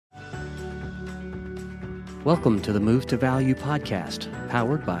Welcome to the Move to Value podcast,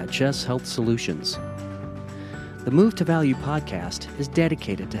 powered by Chess Health Solutions. The Move to Value podcast is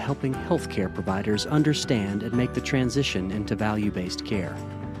dedicated to helping healthcare providers understand and make the transition into value-based care.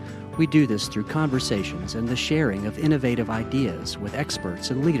 We do this through conversations and the sharing of innovative ideas with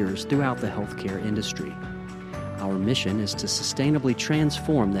experts and leaders throughout the healthcare industry. Our mission is to sustainably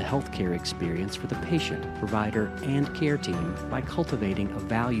transform the healthcare experience for the patient, provider, and care team by cultivating a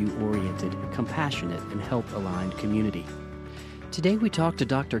value-oriented, compassionate, and health-aligned community. Today we talk to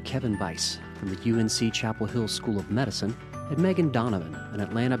Dr. Kevin Biese from the UNC Chapel Hill School of Medicine and Megan Donovan, an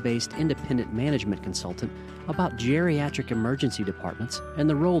Atlanta-based independent management consultant, about geriatric emergency departments and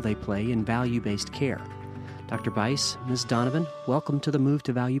the role they play in value-based care. Dr. Biese, Ms. Donovan, welcome to the Move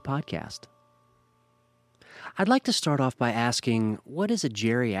to Value podcast. I'd like to start off by asking, what is a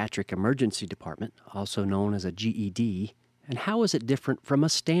geriatric emergency department, also known as a GED, and how is it different from a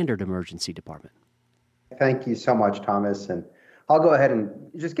standard emergency department? Thank you so much, Thomas. And I'll go ahead and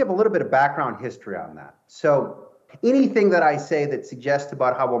just give a little bit of background history on that. So anything that I say that suggests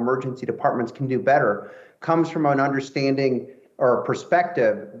about how emergency departments can do better comes from an understanding or a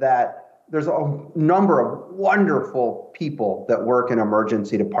perspective that there's a number of wonderful people that work in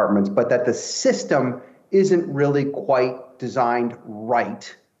emergency departments, but that the system isn't really quite designed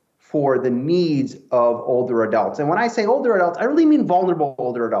right for the needs of older adults. And when I say older adults, I really mean vulnerable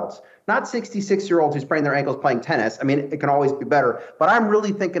older adults, not 66-year-olds who sprain their ankles playing tennis. I mean, it can always be better, but I'm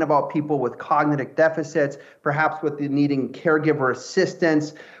really thinking about people with cognitive deficits, perhaps with the needing caregiver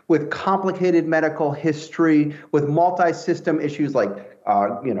assistance, with complicated medical history, with multi-system issues like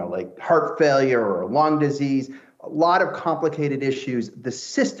heart failure or lung disease. A lot of complicated issues. The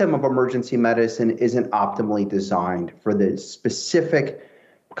system of emergency medicine isn't optimally designed for the specific,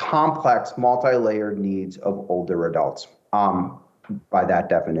 complex, multi-layered needs of older adults, by that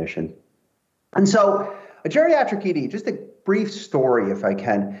definition. And so a geriatric ED, just a brief story if I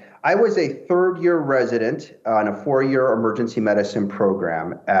can. I was a third-year resident on a 4-year emergency medicine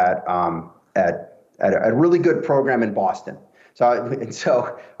program at a really good program in Boston. So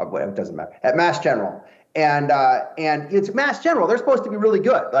it doesn't matter, at Mass General. And it's Mass General. They're supposed to be really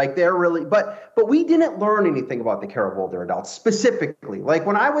good. Like they're really, but we didn't learn anything about the care of older adults specifically. Like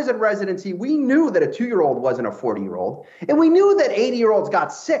when I was in residency, we knew that a 2-year-old wasn't a 40-year-old. And we knew that 80-year-olds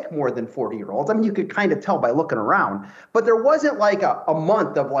got sick more than 40-year-olds. I mean, you could kind of tell by looking around, but there wasn't like a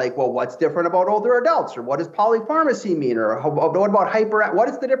month of like, well, what's different about older adults? Or what does polypharmacy mean? Or what about what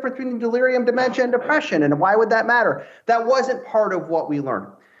is the difference between delirium, dementia, and depression? And why would that matter? That wasn't part of what we learned.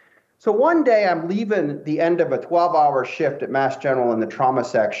 So one day I'm leaving the end of a 12-hour shift at Mass General in the trauma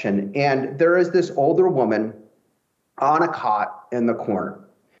section, and there is this older woman on a cot in the corner.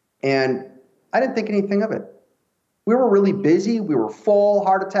 And I didn't think anything of it. We were really busy. We were full,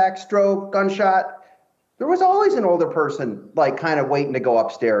 heart attack, stroke, gunshot. There was always an older person like kind of waiting to go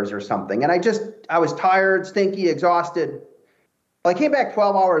upstairs or something. And I was tired, stinky, exhausted. Well, I came back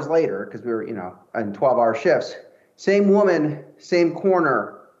 12 hours later because we were, in 12-hour shifts. Same woman, same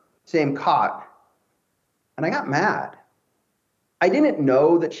corner, same cot, and I got mad. I didn't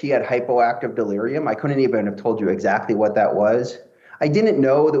know that she had hypoactive delirium. I couldn't even have told you exactly what that was. I didn't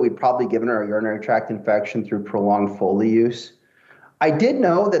know that we'd probably given her a urinary tract infection through prolonged foley use. I did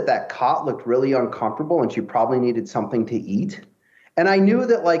know that cot looked really uncomfortable and she probably needed something to eat. And I knew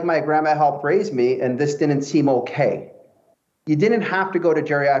that like my grandma helped raise me and this didn't seem okay. You didn't have to go to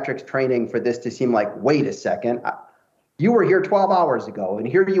geriatrics training for this to seem like, wait a second, you were here 12 hours ago, and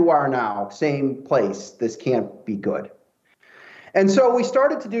here you are now, same place. This can't be good. And so we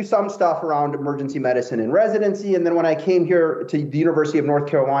started to do some stuff around emergency medicine in residency. And then when I came here to the University of North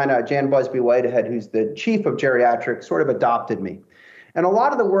Carolina, Jan Busby-Whitehead, who's the chief of geriatrics, sort of adopted me. And a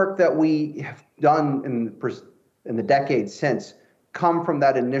lot of the work that we have done in the decades since come from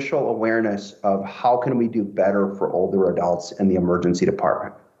that initial awareness of how can we do better for older adults in the emergency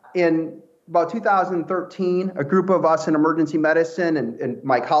department. In about 2013, a group of us in emergency medicine and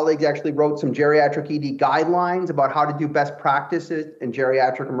my colleagues actually wrote some geriatric ED guidelines about how to do best practices in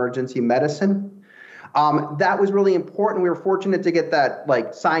geriatric emergency medicine. That was really important. We were fortunate to get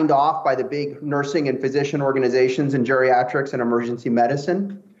that signed off by the big nursing and physician organizations in geriatrics and emergency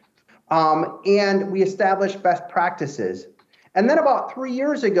medicine. And we established best practices. And then about 3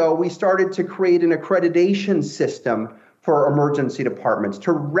 years ago, we started to create an accreditation system for emergency departments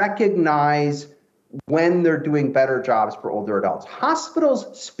to recognize when they're doing better jobs for older adults.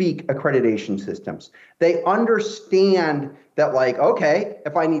 Hospitals speak accreditation systems. They understand that okay,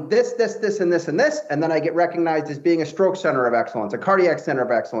 if I need this, and this, and this, and then I get recognized as being a stroke center of excellence, a cardiac center of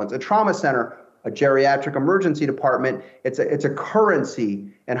excellence, a trauma center, a geriatric emergency department, it's a currency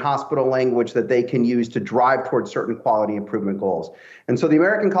in hospital language that they can use to drive towards certain quality improvement goals. And so the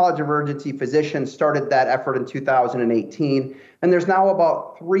American College of Emergency Physicians started that effort in 2018, and there's now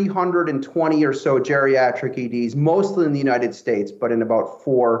about 320 or so geriatric EDs, mostly in the United States, but in about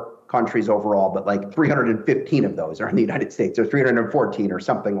 4 countries overall, but like 315 of those are in the United States, or 314 or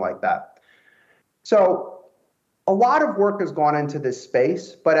something like that. So a lot of work has gone into this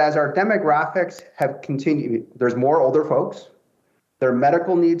space, but as our demographics have continued, there's more older folks, their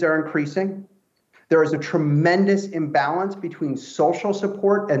medical needs are increasing. There is a tremendous imbalance between social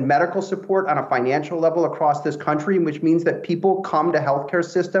support and medical support on a financial level across this country, which means that people come to healthcare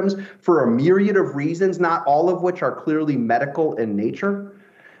systems for a myriad of reasons, not all of which are clearly medical in nature.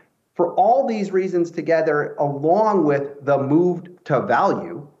 For all these reasons together, along with the move to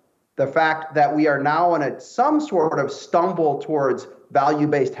value, the fact that we are now on some sort of stumble towards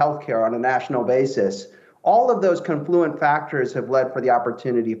value-based healthcare on a national basis, all of those confluent factors have led for the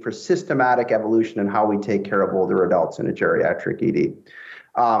opportunity for systematic evolution in how we take care of older adults in a geriatric ED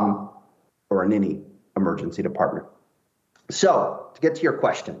or in any emergency department. So to get to your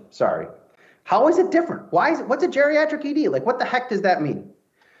question, sorry, how is it different? What's a geriatric ED? Like, what the heck does that mean?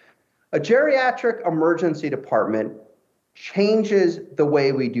 A geriatric emergency department changes the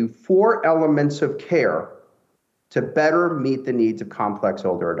way we do 4 elements of care to better meet the needs of complex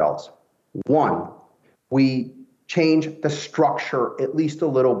older adults. 1, we change the structure at least a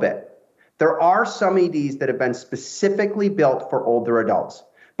little bit. There are some EDs that have been specifically built for older adults,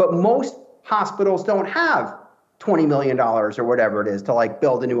 but most hospitals don't have $20 million or whatever it is to like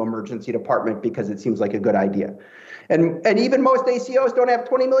build a new emergency department because it seems like a good idea. And even most ACOs don't have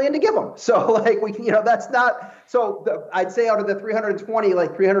 20 million to give them. So like that's not, so I'd say out of the 320,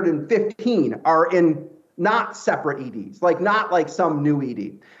 like 315 are in not separate EDs, like not like some new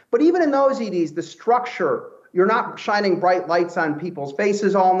ED. But even in those EDs, the structure, you're not shining bright lights on people's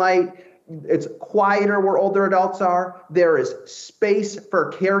faces all night. It's quieter where older adults are. There is space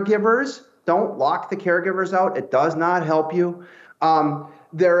for caregivers. Don't lock the caregivers out. It does not help you.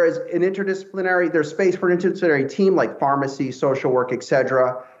 There is there's space for an interdisciplinary team like pharmacy, social work,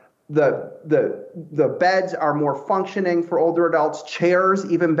 etc. The beds are more functioning for older adults, chairs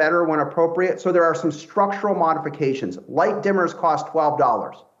even better when appropriate. So there are some structural modifications. Light dimmers cost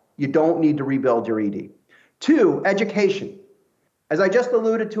 $12. You don't need to rebuild your ED. 2, education. As I just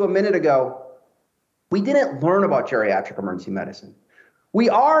alluded to a minute ago, we didn't learn about geriatric emergency medicine. We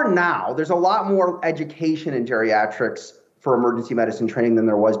are now, there's a lot more education in geriatrics for emergency medicine training than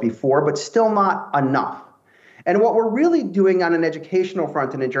there was before, but still not enough. And what we're really doing on an educational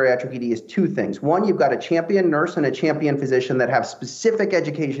front in a geriatric ED is 2 things. 1, you've got a champion nurse and a champion physician that have specific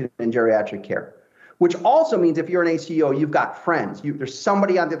education in geriatric care, which also means if you're an ACO, you've got friends. There's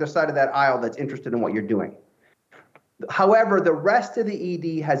somebody on the other side of that aisle that's interested in what you're doing. However, the rest of the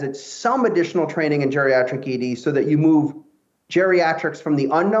ED has some additional training in geriatric ED so that you move geriatrics from the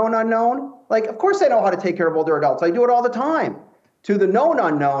unknown, like, of course I know how to take care of older adults. I do it all the time. To the known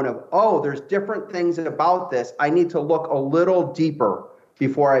unknown of, oh, there's different things about this. I need to look a little deeper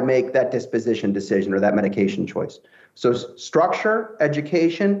before I make that disposition decision or that medication choice. So structure,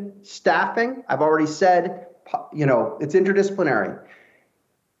 education, staffing, I've already said, it's interdisciplinary.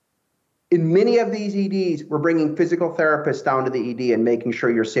 In many of these EDs, we're bringing physical therapists down to the ED and making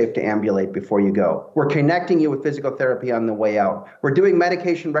sure you're safe to ambulate before you go. We're connecting you with physical therapy on the way out. We're doing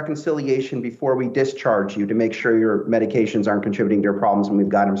medication reconciliation before we discharge you to make sure your medications aren't contributing to your problems and we've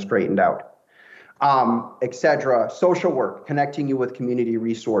got them straightened out, etc. Social work, connecting you with community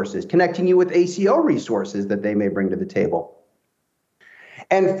resources, connecting you with ACO resources that they may bring to the table.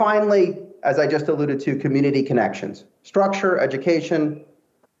 And finally, as I just alluded to, community connections, structure, education,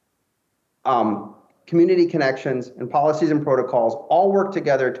 community connections, and policies and protocols all work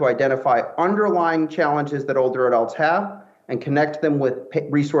together to identify underlying challenges that older adults have and connect them with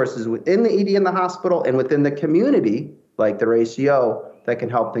resources within the ED in the hospital and within the community, like their ACO, that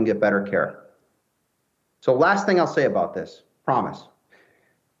can help them get better care. So last thing I'll say about this, promise.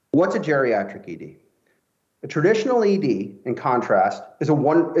 What's a geriatric ED? A traditional ED, in contrast,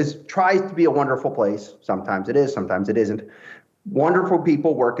 tries to be a wonderful place. Sometimes it is, sometimes it isn't. Wonderful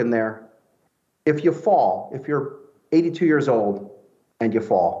people working there. If you fall, if you're 82 years old and you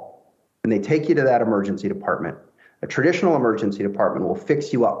fall, and they take you to that emergency department, a traditional emergency department will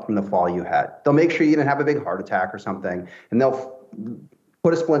fix you up from the fall you had. They'll make sure you didn't have a big heart attack or something, and they'll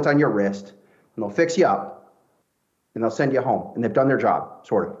put a splint on your wrist, and they'll fix you up, and they'll send you home, and they've done their job,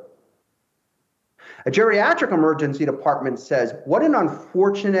 sort of. A geriatric emergency department says, what an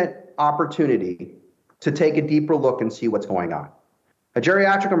unfortunate opportunity to take a deeper look and see what's going on. A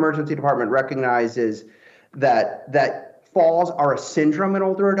geriatric emergency department recognizes that falls are a syndrome in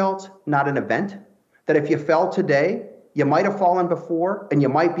older adults, not an event. That if you fell today, you might have fallen before, and you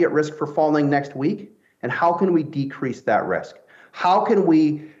might be at risk for falling next week. And how can we decrease that risk? How can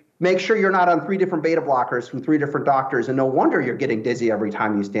we make sure you're not on 3 different beta blockers from 3 different doctors, and no wonder you're getting dizzy every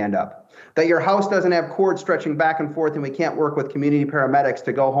time you stand up? That your house doesn't have cords stretching back and forth, and we can't work with community paramedics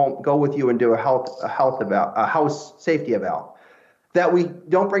to go with you and do a house safety eval. That we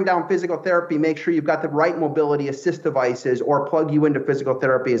don't bring down physical therapy, make sure you've got the right mobility assist devices, or plug you into physical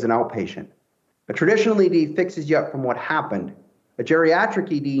therapy as an outpatient. A traditional ED fixes you up from what happened. A geriatric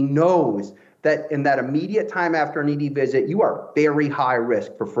ED knows that in that immediate time after an ED visit, you are very high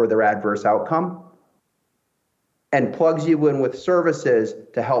risk for further adverse outcome, and plugs you in with services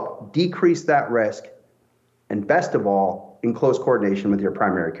to help decrease that risk, and best of all, in close coordination with your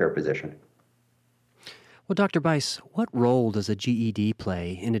primary care physician. Well, Dr. Biese, what role does a GED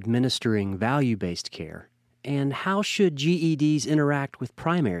play in administering value-based care, and how should GEDs interact with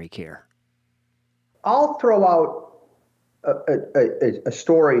primary care? I'll throw out a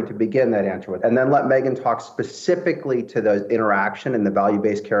story to begin that answer with, and then let Megan talk specifically to the interaction and the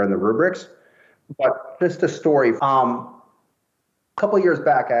value-based care and the rubrics. But just a story. A couple of years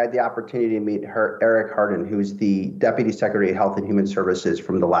back, I had the opportunity to meet Eric Hardin, who's the Deputy Secretary of Health and Human Services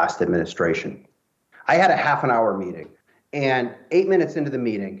from the last administration. I had a half-an-hour meeting, and 8 minutes into the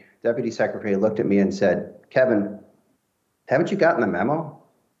meeting, Deputy Secretary looked at me and said, "Kevin, haven't you gotten the memo?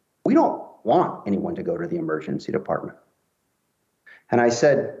 We don't want anyone to go to the emergency department." And I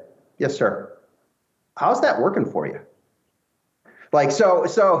said, "Yes, sir. How's that working for you?"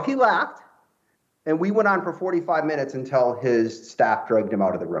 So he laughed, and we went on for 45 minutes until his staff dragged him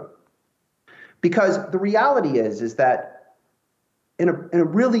out of the room. Because the reality is that in a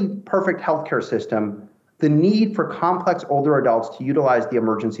really perfect healthcare system, the need for complex older adults to utilize the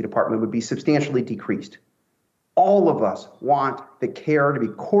emergency department would be substantially decreased. All of us want the care to be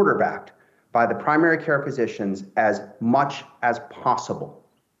quarterbacked by the primary care physicians as much as possible.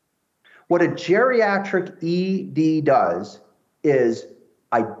 What a geriatric ED does is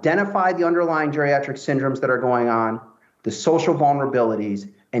identify the underlying geriatric syndromes that are going on, the social vulnerabilities,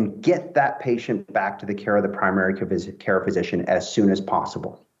 and get that patient back to the care of the primary care physician as soon as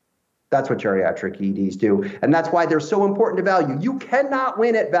possible. That's what geriatric EDs do, and that's why they're so important to value. You cannot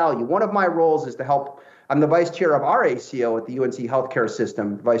win at value. One of my roles is to help. I'm the vice chair of our ACO at the UNC Healthcare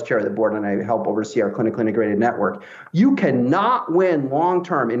System, vice chair of the board, and I help oversee our clinically integrated network. You cannot win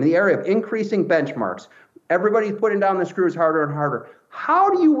long-term in the area of increasing benchmarks. Everybody's putting down the screws harder and harder. How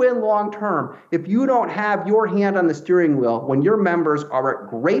do you win long-term if you don't have your hand on the steering wheel when your members are at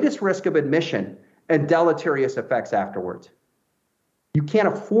greatest risk of admission and deleterious effects afterwards? You can't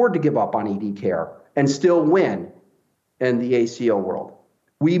afford to give up on ED care and still win in the ACO world.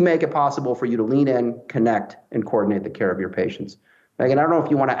 We make it possible for you to lean in, connect, and coordinate the care of your patients. Megan, I don't know if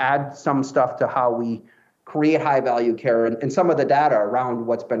you want to add some stuff to how we create high-value care and some of the data around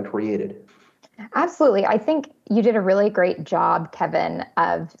what's been created. Absolutely. I think you did a really great job, Kevin,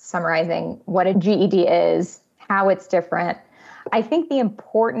 of summarizing what a GED is, how it's different. I think the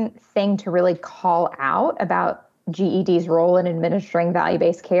important thing to really call out about GED's role in administering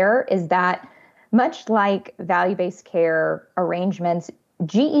value-based care is that much like value-based care arrangements,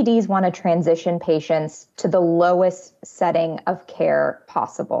 GEDs want to transition patients to the lowest setting of care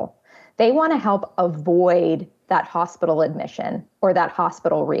possible. They want to help avoid that hospital admission or that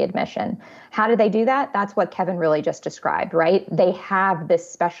hospital readmission. How do they do that? That's what Kevin really just described, right? They have this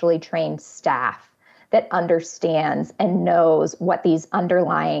specially trained staff that understands and knows what these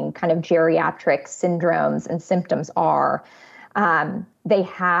underlying kind of geriatric syndromes and symptoms are. They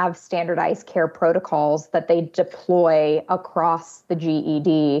have standardized care protocols that they deploy across the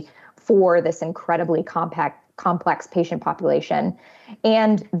GED for this incredibly complex patient population.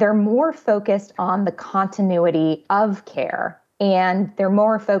 And they're more focused on the continuity of care, and they're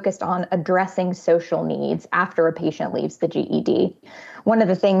more focused on addressing social needs after a patient leaves the GED. One of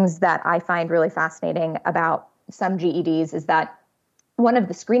the things that I find really fascinating about some GEDs is that one of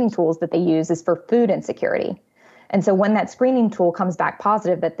the screening tools that they use is for food insecurity. And so when that screening tool comes back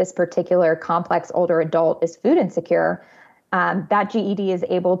positive that this particular complex older adult is food insecure, that GED is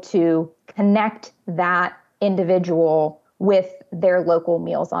able to connect that individual with their local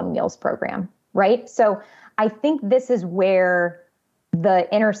Meals on Wheels program, right? So I think this is where the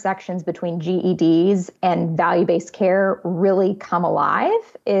intersections between GEDs and value-based care really come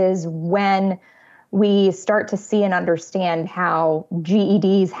alive, is when we start to see and understand how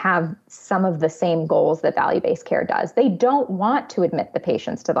GEDs have some of the same goals that value-based care does. They don't want to admit the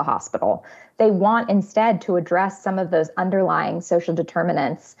patients to the hospital. They want instead to address some of those underlying social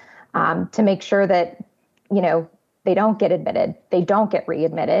determinants to make sure that, they don't get admitted, they don't get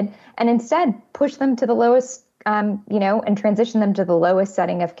readmitted, and instead push them to the lowest, and transition them to the lowest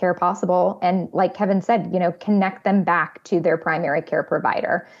setting of care possible. And like Kevin said, connect them back to their primary care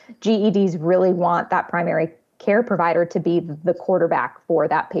provider. GEDs really want that primary care provider to be the quarterback for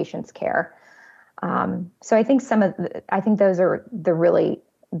that patient's care. So I think those are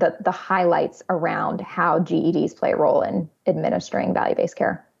the highlights around how GEDs play a role in administering value-based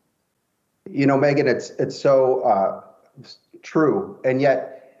care. Megan, it's so true. And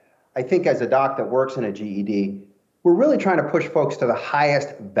yet, I think as a doc that works in a GED, we're really trying to push folks to the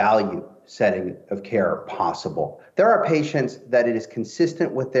highest value setting of care possible. There are patients that it is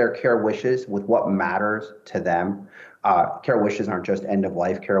consistent with their care wishes, with what matters to them. Care wishes aren't just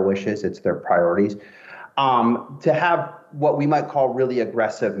end-of-life care wishes, it's their priorities. To have what we might call really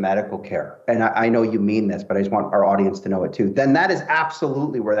aggressive medical care, and I know you mean this, but I just want our audience to know it too, then that is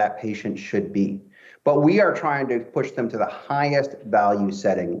absolutely where that patient should be. But we are trying to push them to the highest value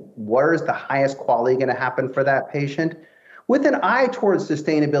setting. Where is the highest quality going to happen for that patient? With an eye towards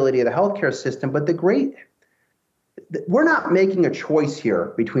sustainability of the healthcare system, but we're not making a choice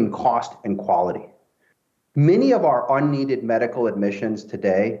here between cost and quality. Many of our unneeded medical admissions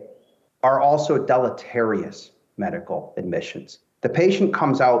today are also deleterious medical admissions. The patient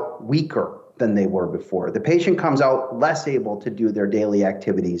comes out weaker than they were before. The patient comes out less able to do their daily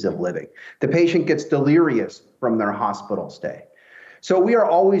activities of living. The patient gets delirious from their hospital stay. So we are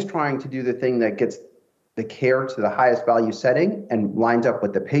always trying to do the thing that gets the care to the highest value setting and lines up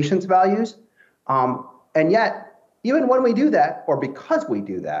with the patient's values. And yet, even when we do that, or because we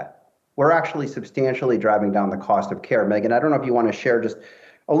do that, we're actually substantially driving down the cost of care. Megan, I don't know if you want to share just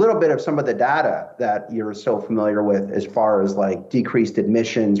a little bit of some of the data that you're so familiar with as far as like decreased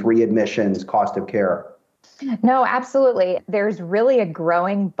admissions, readmissions, cost of care. No, absolutely. There's really a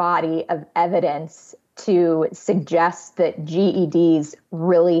growing body of evidence to suggest that GEDs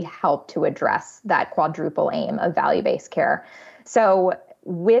really help to address that quadruple aim of value-based care. So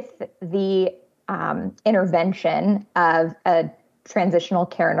with the intervention of a transitional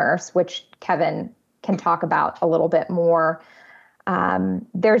care nurse, which Kevin can talk about a little bit more,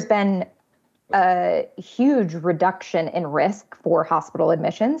 there's been a huge reduction in risk for hospital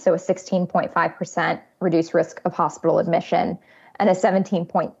admission. So a 16.5% reduced risk of hospital admission and a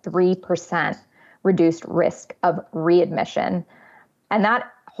 17.3% reduced risk of readmission. And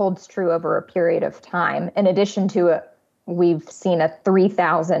that holds true over a period of time. In addition to we've seen a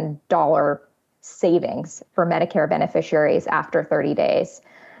 $3,000 savings for Medicare beneficiaries after 30 days.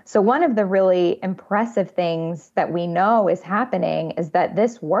 So one of the really impressive things that we know is happening is that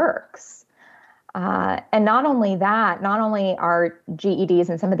this works. And not only that, not only are GEDs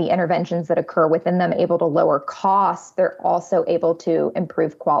and some of the interventions that occur within them able to lower costs, they're also able to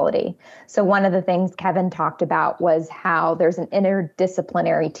improve quality. So one of the things Kevin talked about was how there's an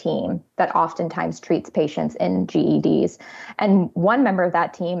interdisciplinary team that oftentimes treats patients in GEDs. And one member of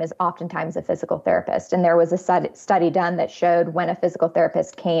that team is oftentimes a physical therapist. And there was a study done that showed when a physical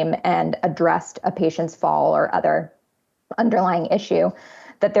therapist came and addressed a patient's fall or other underlying issue,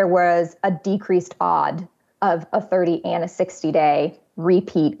 that there was a decreased odd of a 30 and a 60-day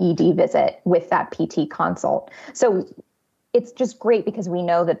repeat ED visit with that PT consult. So it's just great because we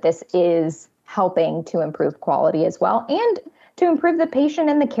know that this is helping to improve quality as well and to improve the patient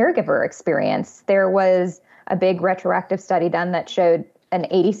and the caregiver experience. There was a big retroactive study done that showed an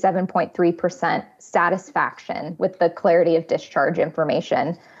 87.3% satisfaction with the clarity of discharge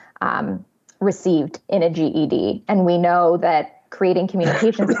information received in a GED. And we know that creating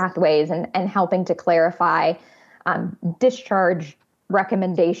communications pathways and helping to clarify discharge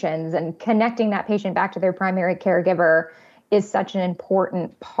recommendations and connecting that patient back to their primary caregiver is such an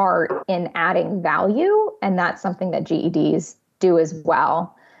important part in adding value. And that's something that GEDs do as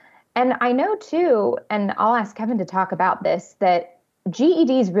well. And I know too, and I'll ask Kevin to talk about this, that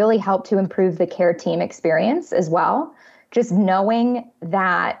GEDs really help to improve the care team experience as well. Just knowing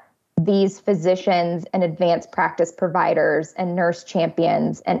that these physicians and advanced practice providers and nurse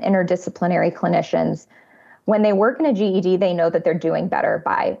champions and interdisciplinary clinicians, when they work in a GED, they know that they're doing better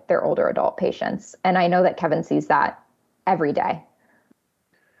by their older adult patients. And I know that Kevin sees that every day.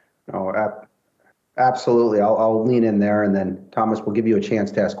 Oh, absolutely. I'll lean in there, and then Thomas will give you a chance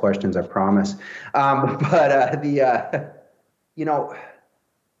to ask questions, I promise.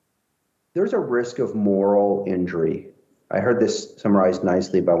 There's a risk of moral injury I heard this summarized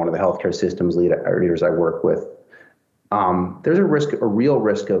nicely by one of the healthcare systems leaders I work with. There's a real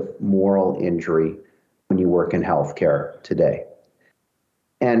risk of moral injury when you work in healthcare today.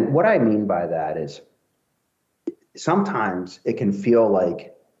 And what I mean by that is sometimes it can feel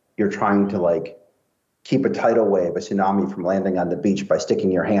like you're trying to keep a tidal wave, a tsunami from landing on the beach by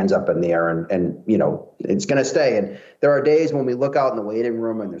sticking your hands up in the air and it's going to stay. And there are days when we look out in the waiting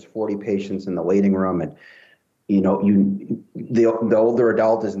room and there's 40 patients in the waiting room and the older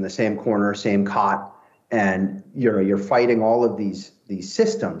adult is in the same corner, same cot, and you're fighting all of these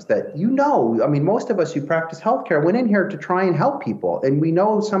systems that most of us who practice healthcare went in here to try and help people, and we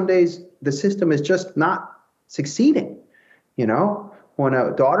know some days the system is just not succeeding. When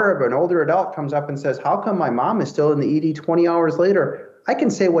a daughter of an older adult comes up and says, "How come my mom is still in the ED 20 hours later?" I can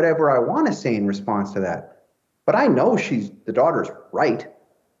say whatever I want to say in response to that, but I know the daughter's right.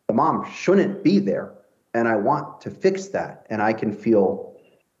 The mom shouldn't be there. And I want to fix that, and I can feel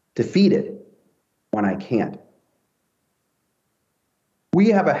defeated when I can't.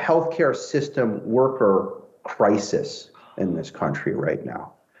 We have a healthcare system worker crisis in this country right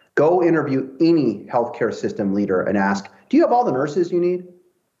now. Go interview any healthcare system leader and ask, do you have all the nurses you need? Do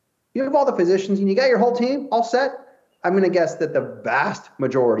you have all the physicians you need? You got your whole team all set? I'm going to guess that the vast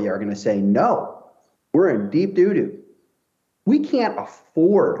majority are going to say, no, we're in deep doo-doo. We can't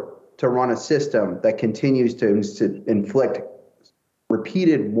afford to run a system that continues to inflict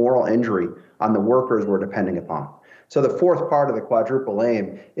repeated moral injury on the workers we're depending upon. So the fourth part of the quadruple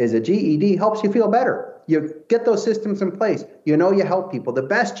aim is a GED helps you feel better. You get those systems in place. You help people. The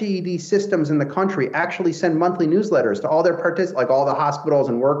best GED systems in the country actually send monthly newsletters to all their participants, like all the hospitals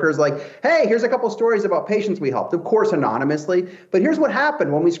and workers, like, hey, here's a couple stories about patients we helped, of course, anonymously. But here's what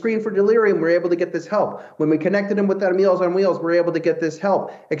happened. When we screened for delirium, we're able to get this help. When we connected them with that Meals on Wheels, we're able to get this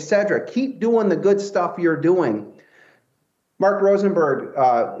help, etc. Keep doing the good stuff you're doing. Mark Rosenberg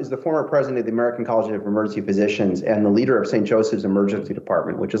is the former president of the American College of Emergency Physicians and the leader of St. Joseph's Emergency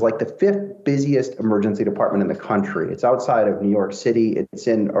Department, which is like the 5th busiest emergency department in the country. It's outside of New York City. It's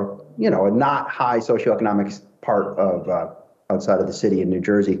in a not high socioeconomic part of outside of the city in New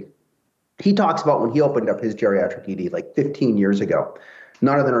Jersey. He talks about when he opened up his geriatric ED like 15 years ago,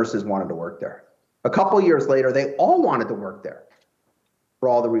 none of the nurses wanted to work there. A couple years later, they all wanted to work there for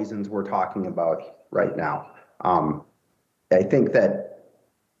all the reasons we're talking about right now. I think that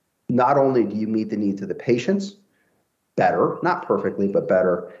not only do you meet the needs of the patients better, not perfectly, but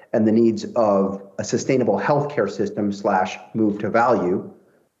better, and the needs of a sustainable healthcare system / move to value,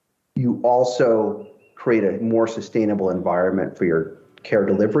 you also create a more sustainable environment for your care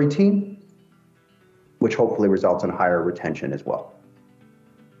delivery team, which hopefully results in higher retention as well.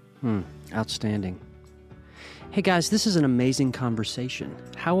 Outstanding. Hey guys, this is an amazing conversation.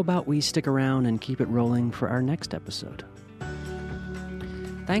 How about we stick around and keep it rolling for our next episode?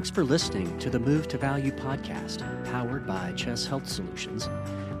 Thanks for listening to the Move to Value podcast, powered by Chess Health Solutions,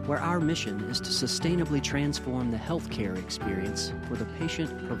 where our mission is to sustainably transform the healthcare experience for the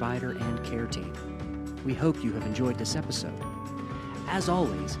patient, provider, and care team. We hope you have enjoyed this episode. As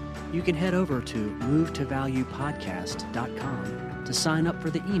always, you can head over to movetovaluepodcast.com to sign up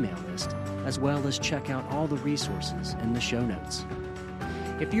for the email list, as well as check out all the resources in the show notes.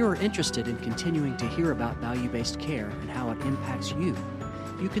 If you are interested in continuing to hear about value-based care and how it impacts you,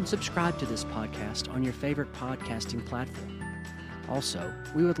 you can subscribe to this podcast on your favorite podcasting platform. Also,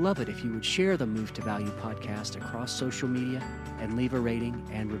 we would love it if you would share the Move to Value podcast across social media and leave a rating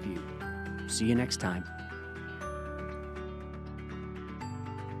and review. See you next time.